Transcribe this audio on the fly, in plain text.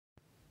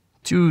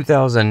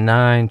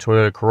2009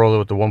 Toyota Corolla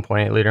with the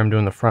 1.8 liter. I'm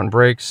doing the front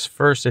brakes.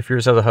 First, if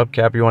yours has a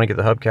hubcap, you want to get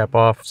the hubcap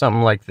off.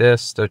 Something like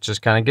this to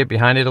just kind of get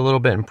behind it a little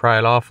bit and pry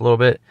it off a little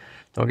bit.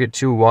 Don't get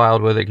too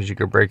wild with it because you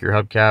could break your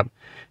hubcap.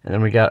 And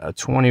then we got a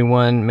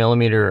 21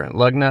 millimeter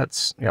lug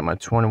nuts. I got my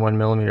 21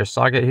 millimeter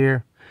socket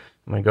here.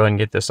 I'm going to go ahead and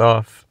get this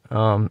off.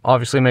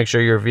 Obviously, make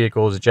sure your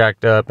vehicle is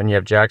jacked up and you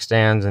have jack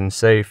stands and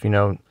safe. You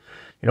know,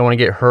 you don't want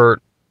to get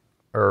hurt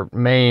or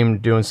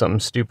maimed doing something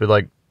stupid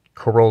like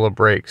Corolla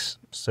brakes.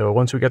 So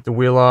once we get the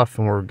wheel off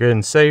and we're good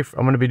and safe,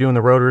 I'm going to be doing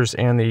the rotors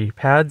and the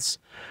pads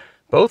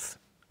both.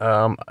 We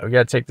got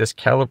to take this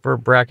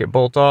caliper bracket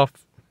bolt off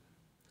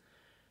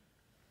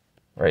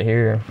right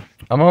here.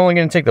 I'm only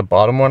going to take the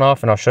bottom one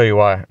off and I'll show you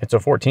why. It's a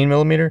 14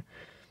 millimeter,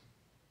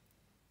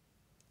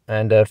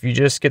 and if you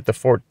just get the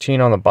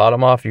 14 on the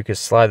bottom off, you can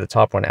slide the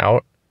top one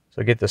out.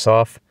 So get this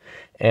off.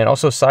 And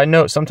also, side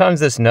note, sometimes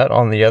this nut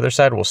on the other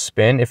side will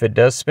spin. If it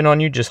does spin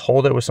on you, just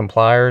hold it with some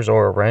pliers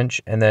or a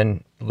wrench and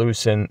then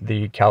loosen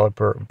the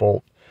caliper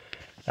bolt.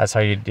 That's how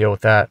you deal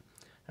with that.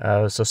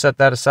 So set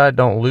that aside,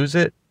 don't lose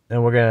it.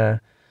 And we're gonna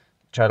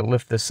try to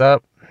lift this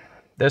up.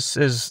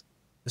 It's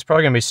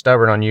probably gonna be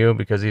stubborn on you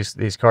because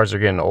these cars are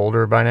getting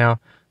older by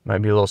now.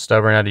 Might be a little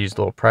stubborn. I had to use a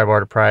little pry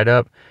bar to pry it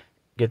up.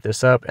 Get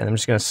this up, and I'm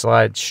just gonna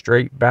slide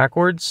straight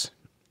backwards.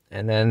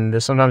 And then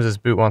sometimes this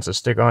boot wants to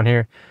stick on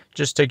here.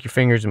 Just take your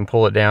fingers and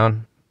pull it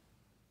down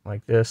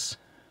like this.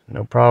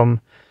 No problem.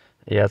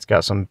 Yeah, it's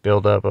got some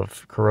buildup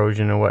of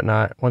corrosion and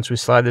whatnot. Once we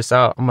slide this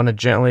out, I'm going to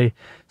gently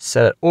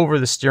set it over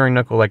the steering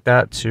knuckle like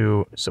that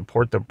to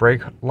support the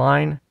brake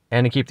line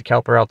and to keep the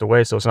caliper out the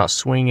way so it's not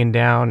swinging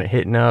down and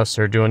hitting us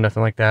or doing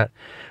nothing like that.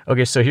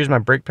 Okay, so here's my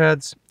brake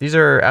pads. These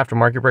are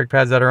aftermarket brake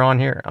pads that are on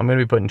here. I'm going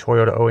to be putting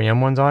Toyota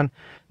OEM ones on.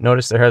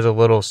 Notice there has a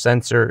little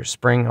sensor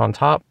spring on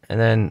top, and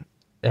then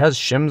it has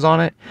shims on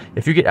it.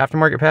 If you get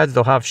aftermarket pads,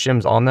 they'll have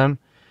shims on them.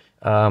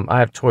 I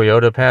have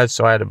Toyota pads,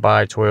 so I had to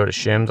buy Toyota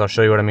shims. I'll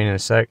show you what I mean in a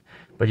sec.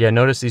 But yeah,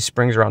 notice these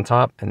springs are on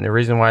top, and the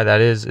reason why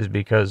that is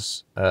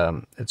because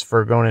it's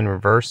for going in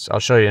reverse. I'll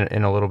show you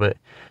in a little bit.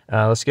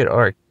 Let's get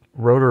our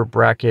rotor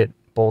bracket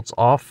bolts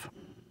off.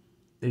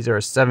 These are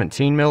a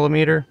 17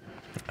 millimeter.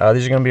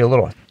 These are going to be a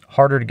little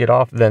harder to get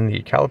off than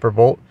the caliper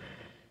bolt.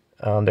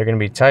 They're going to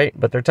be tight,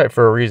 but they're tight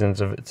for a reason.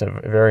 It's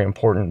a very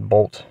important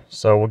bolt.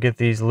 So we'll get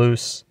these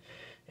loose.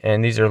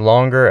 And these are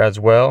longer as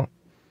well,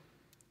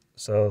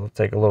 so it'll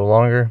take a little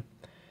longer.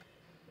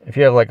 If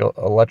you have like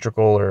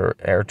electrical or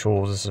air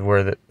tools, this is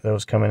where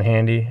those come in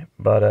handy.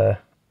 But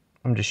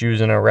I'm just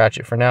using a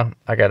ratchet for now.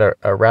 I got a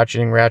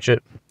ratcheting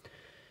ratchet.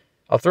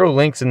 I'll throw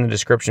links in the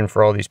description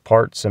for all these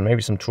parts and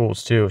maybe some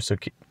tools too, so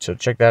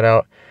check that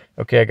out.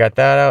 Okay, I got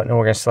that out. Now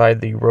we're going to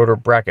slide the rotor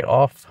bracket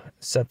off.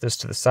 Set this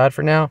to the side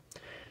for now.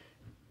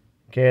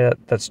 Okay,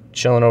 that's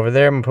chilling over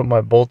there. I'm going to put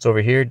my bolts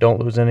over here. Don't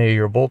lose any of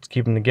your bolts.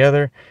 Keep them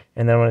together.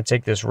 And then I'm going to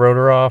take this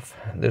rotor off.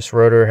 This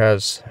rotor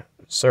has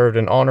served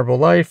an honorable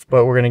life,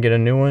 but we're going to get a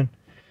new one.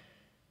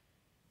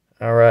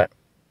 All right.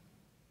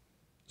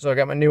 So I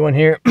got my new one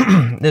here.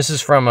 This is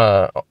from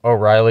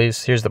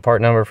O'Reilly's. Here's the part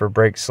number for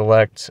Brake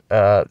Select.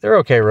 They're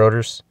okay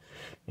rotors.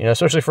 You know,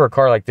 especially for a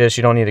car like this,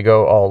 you don't need to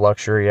go all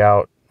luxury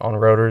out on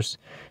rotors.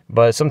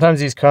 But sometimes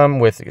these come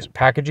with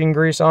packaging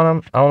grease on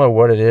them. I don't know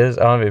what it is.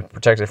 I don't know if it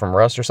protects it from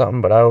rust or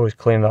something, but I always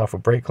clean it off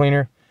with brake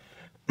cleaner.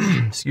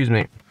 Excuse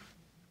me.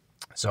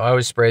 So I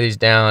always spray these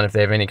down if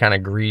they have any kind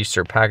of grease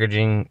or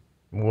packaging,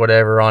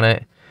 whatever on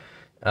it.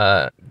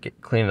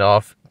 Clean it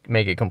off,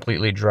 make it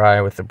completely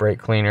dry with the brake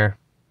cleaner.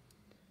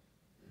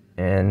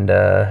 And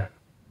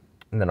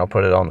then I'll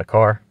put it on the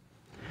car.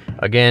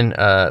 Again,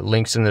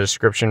 links in the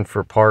description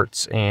for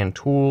parts and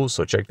tools,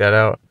 so check that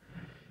out.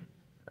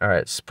 All right,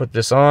 let's put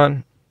this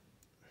on.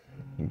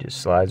 It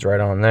just slides right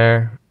on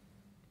there.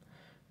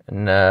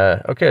 And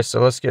okay, so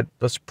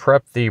let's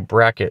prep the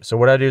bracket. So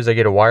what I do is I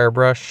get a wire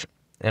brush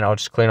and I'll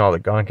just clean all the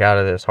gunk out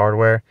of this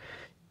hardware.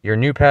 Your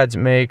new pads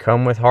may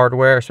come with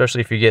hardware,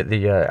 especially if you get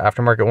the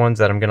aftermarket ones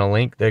that I'm going to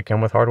link. They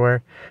come with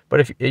hardware,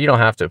 but if you don't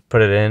have to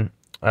put it in.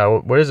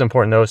 What is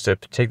important though is to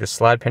take the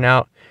slide pin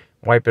out,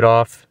 wipe it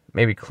off,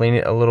 maybe clean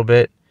it a little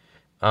bit,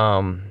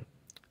 and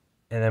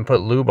then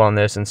put lube on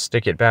this and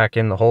stick it back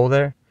in the hole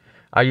there.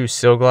 I use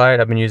Seal Glide.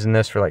 I've been using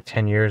this for like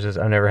 10 years.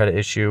 I've never had an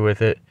issue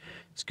with it.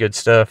 It's good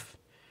stuff.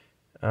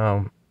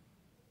 What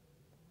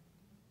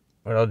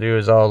I'll do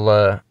is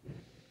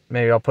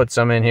maybe I'll put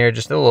some in here,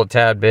 just a little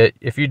tad bit.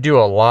 If you do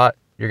a lot,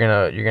 you're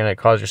gonna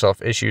cause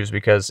yourself issues,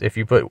 because if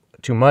you put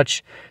too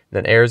much,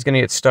 then air is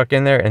gonna get stuck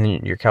in there and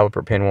then your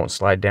caliper pin won't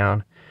slide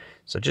down.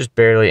 So just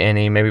barely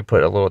any. Maybe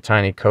put a little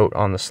tiny coat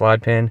on the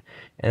slide pin,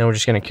 and then we're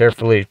just gonna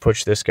carefully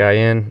push this guy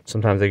in.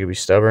 Sometimes they can be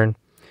stubborn.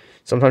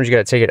 Sometimes you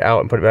got to take it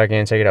out and put it back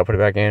in, take it out, put it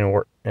back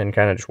in, and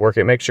kind of just work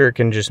it. Make sure it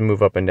can just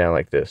move up and down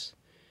like this.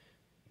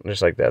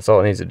 Just like that. That's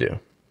all it needs to do.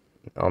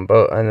 On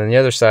both. And then the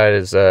other side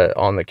is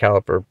on the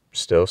caliper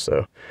still.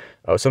 So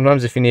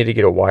sometimes if you need to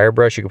get a wire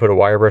brush, you can put a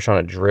wire brush on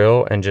a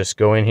drill and just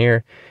go in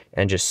here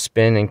and just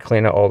spin and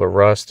clean out all the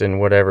rust and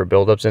whatever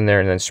buildups in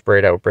there, and then spray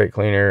it out with brake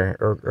cleaner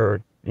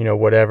or you know,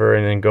 whatever,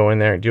 and then go in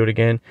there and do it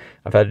again.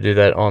 I've had to do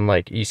that on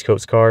like East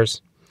Coast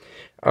cars.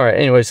 All right,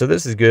 anyway, so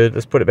this is good.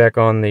 Let's put it back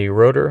on the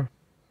rotor.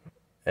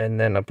 And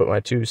then I put my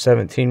two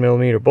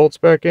 17mm bolts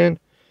back in.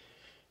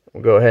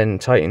 We'll go ahead and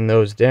tighten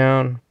those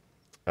down.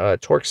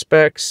 Torque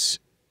specs,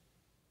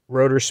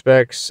 rotor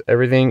specs,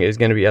 everything is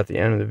going to be at the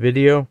end of the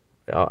video.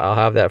 I'll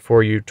have that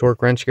for you,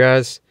 torque wrench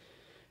guys.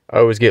 I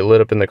always get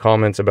lit up in the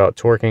comments about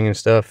torquing and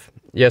stuff.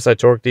 Yes, I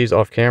torque these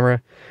off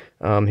camera.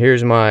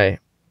 Here's my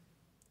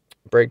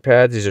brake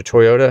pads. These are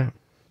Toyota.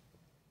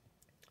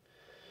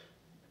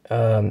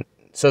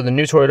 So the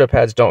new Toyota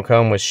pads don't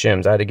come with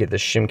shims. I had to get the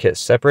shim kit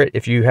separate.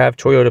 If you have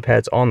Toyota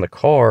pads on the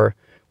car,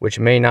 which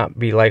may not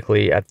be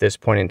likely at this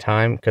point in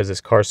time because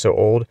this car's so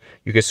old,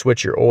 you could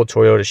switch your old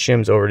Toyota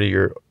shims over to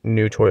your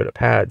new Toyota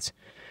pads.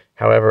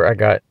 However, I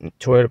got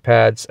Toyota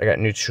pads, I got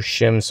new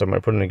shims, so I'm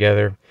going to put them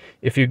together.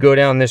 If you go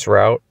down this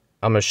route,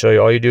 I'm going to show you,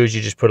 all you do is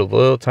you just put a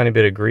little tiny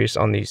bit of grease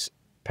on these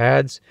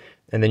pads,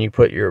 and then you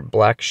put your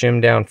black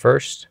shim down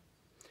first.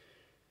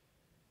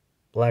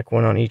 Black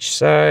one on each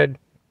side.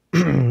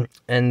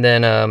 and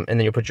then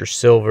you put your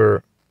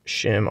silver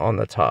shim on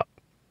the top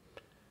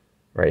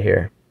right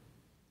here.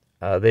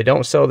 They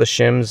don't sell the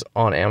shims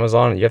on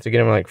Amazon. You have to get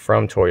them like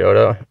from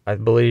Toyota, I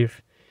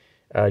believe.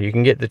 You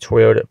can get the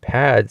Toyota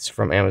pads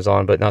from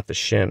Amazon, but not the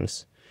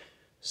shims.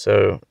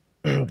 So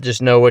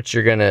just know what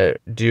you're gonna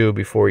do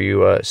before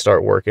you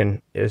start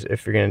working. Is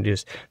if you're gonna do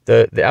this.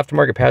 The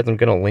aftermarket pads I'm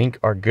gonna link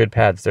are good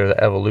pads. They're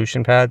the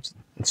Evolution pads.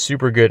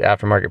 Super good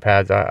aftermarket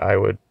pads.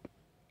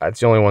 That's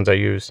the only ones I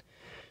use.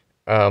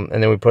 And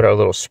then we put our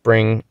little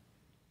spring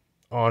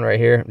on right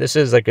here. This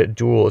is like a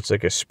dual. It's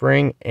like a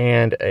spring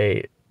and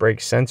a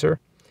brake sensor.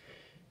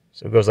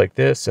 So it goes like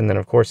this, and then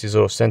of course these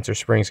little sensor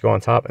springs go on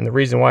top. And the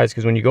reason why is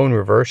because when you go in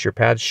reverse, your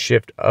pads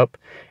shift up,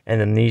 and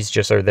then these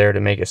just are there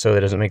to make it so that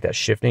it doesn't make that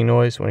shifting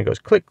noise when it goes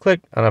click,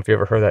 click. I don't know if you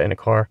ever heard that in a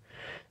car.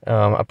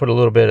 I put a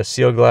little bit of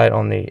Seal Glide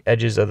on the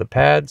edges of the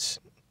pads,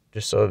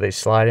 just so they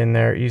slide in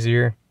there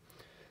easier.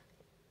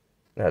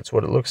 That's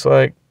what it looks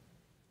like.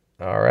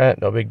 All right,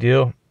 no big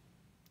deal.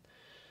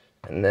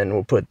 And then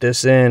we'll put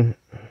this in.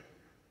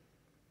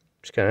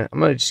 I'm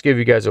going to just give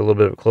you guys a little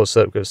bit of a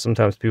close-up because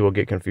sometimes people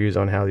get confused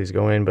on how these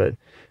go in, but I'm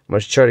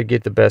going to try to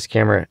get the best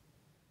camera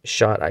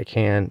shot I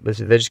can. But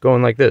they're just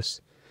going like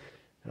this.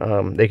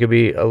 They could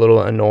be a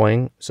little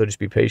annoying, so just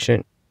be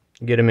patient.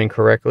 Get them in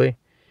correctly.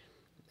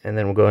 And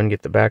then we'll go ahead and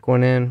get the back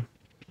one in.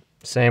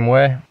 Same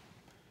way.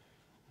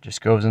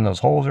 Just goes in those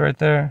holes right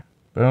there.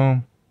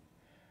 Boom.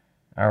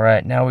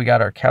 Alright, now we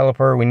got our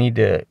caliper. We need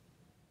to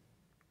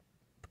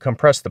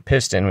compress the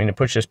piston. We need to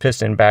push this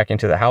piston back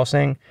into the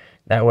housing.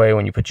 That way,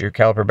 when you put your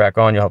caliper back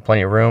on, you'll have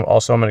plenty of room.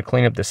 Also, I'm going to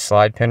clean up this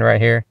slide pin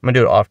right here. I'm going to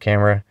do it off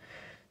camera,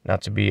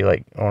 not to be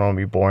like, I don't want to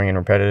be boring and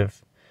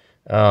repetitive.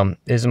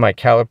 This is my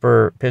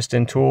caliper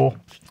piston tool.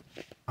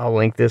 I'll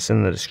link this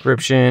in the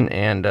description,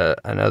 and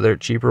another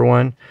cheaper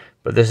one.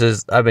 But this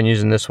is, I've been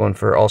using this one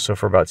for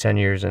about 10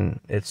 years, and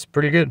it's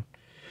pretty good.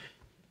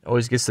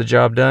 Always gets the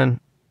job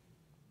done.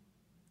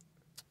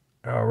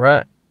 All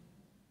right.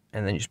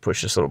 And then you just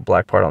push this little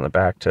black part on the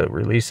back to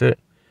release it.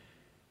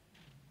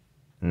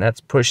 And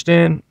that's pushed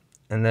in.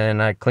 And then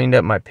I cleaned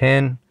up my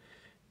pin,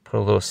 put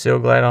a little Seal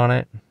Glide on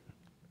it,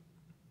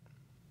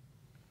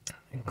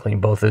 and clean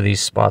both of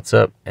these spots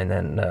up. And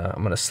then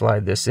I'm going to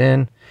slide this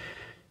in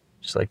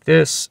just like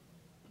this.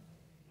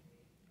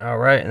 All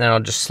right, and then I'll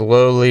just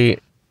slowly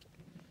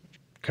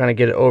kind of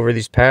get it over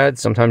these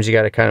pads. Sometimes you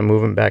got to kind of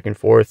move them back and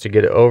forth to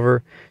get it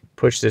over.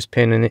 Push this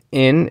pin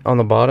in on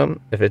the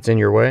bottom if it's in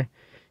your way.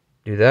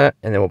 Do that,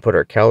 and then we'll put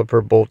our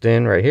caliper bolt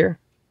in right here.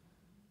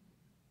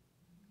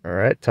 All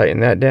right,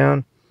 tighten that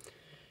down.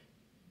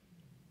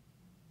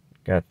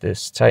 Got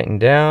this tightened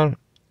down,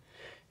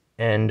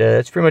 and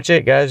that's pretty much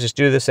it, guys. Just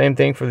do the same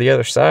thing for the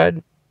other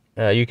side.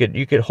 You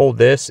could hold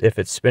this if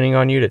it's spinning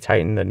on you to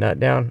tighten the nut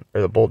down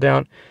or the bolt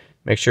down.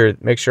 Make sure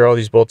all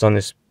these bolts on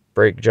this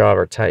brake job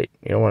are tight.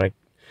 You don't want to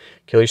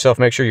kill yourself.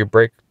 Make sure your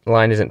brake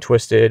line isn't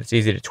twisted. It's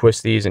easy to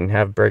twist these and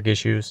have brake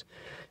issues.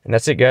 And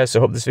that's it, guys. So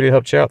hope this video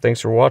helped you out.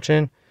 Thanks for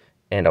watching,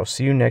 and I'll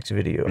see you next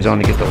video.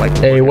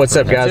 Hey, what's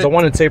up, guys? I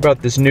want to tell you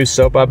about this new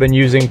soap I've been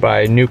using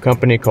by a new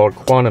company called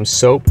Quantum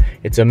Soap.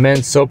 It's a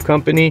men's soap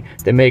company.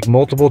 They make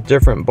multiple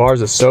different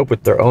bars of soap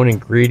with their own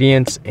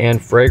ingredients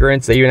and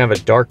fragrance. They even have a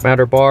dark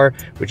matter bar,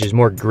 which is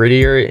more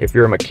grittier. If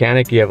you're a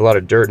mechanic, you have a lot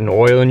of dirt and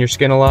oil in your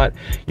skin a lot,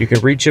 you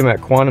can reach them at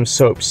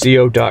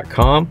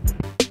quantumsoapco.com.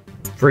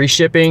 Free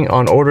shipping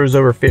on orders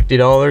over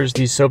 $50.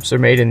 These soaps are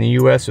made in the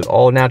US with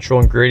all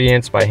natural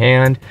ingredients by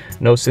hand.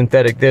 No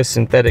synthetic this,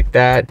 synthetic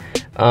that.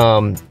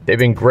 They've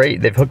been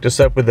great. They've hooked us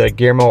up with a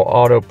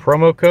GearmoAuto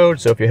promo code.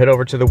 So if you head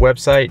over to the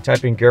website,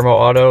 type in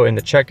GearmoAuto in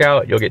the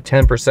checkout, you'll get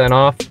 10%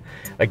 off.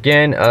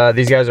 Again,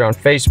 these guys are on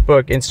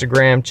Facebook,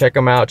 Instagram. Check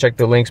them out. Check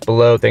the links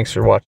below. Thanks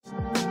for watching.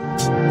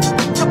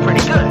 You're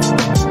pretty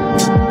good.